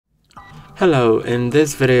Hello, in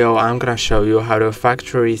this video I'm gonna show you how to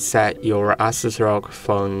factory reset your ASUS ROG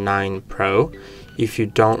Phone 9 Pro if you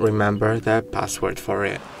don't remember the password for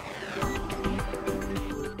it.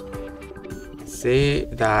 See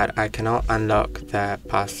that I cannot unlock the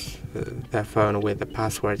phone with the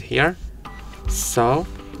password here, so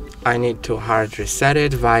I need to hard reset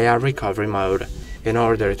it via recovery mode. In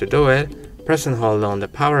order to do it, press and hold on the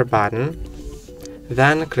power button,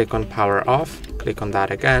 then click on power off, click on that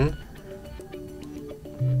again.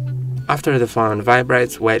 After the phone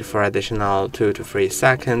vibrates, wait for additional 2 to 3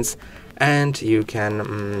 seconds and you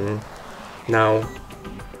can now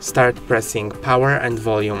start pressing power and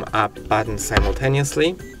volume up buttons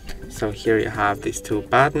simultaneously. So here you have these two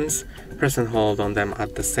buttons, press and hold on them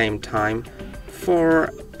at the same time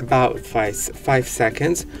for about 5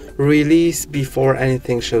 seconds, release before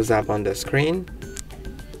anything shows up on the screen.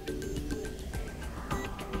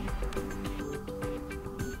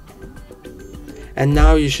 And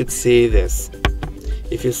now you should see this.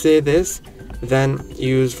 If you see this, then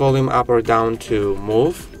use volume up or down to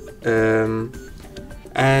move and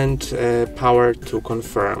power to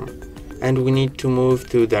confirm. And we need to move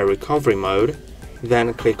to the recovery mode,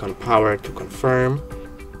 then click on power to confirm.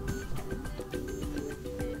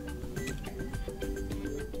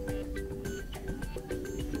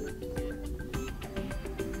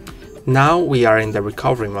 Now we are in the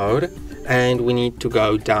recovery mode, and we need to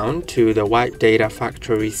go down to the white data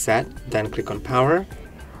factory reset, then click on power,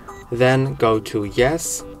 then go to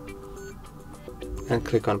yes and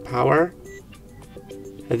click on power,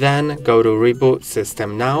 then go to reboot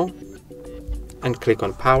system now and click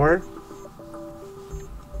on power.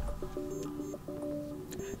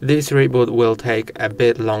 This reboot will take a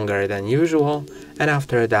bit longer than usual, and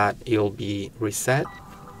after that you'll be reset.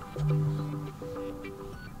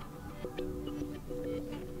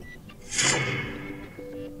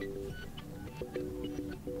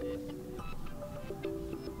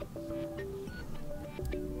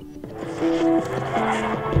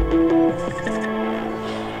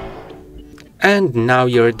 And now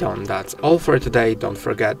you're done. That's all for today. Don't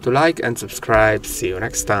forget to like and subscribe. See you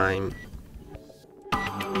next time.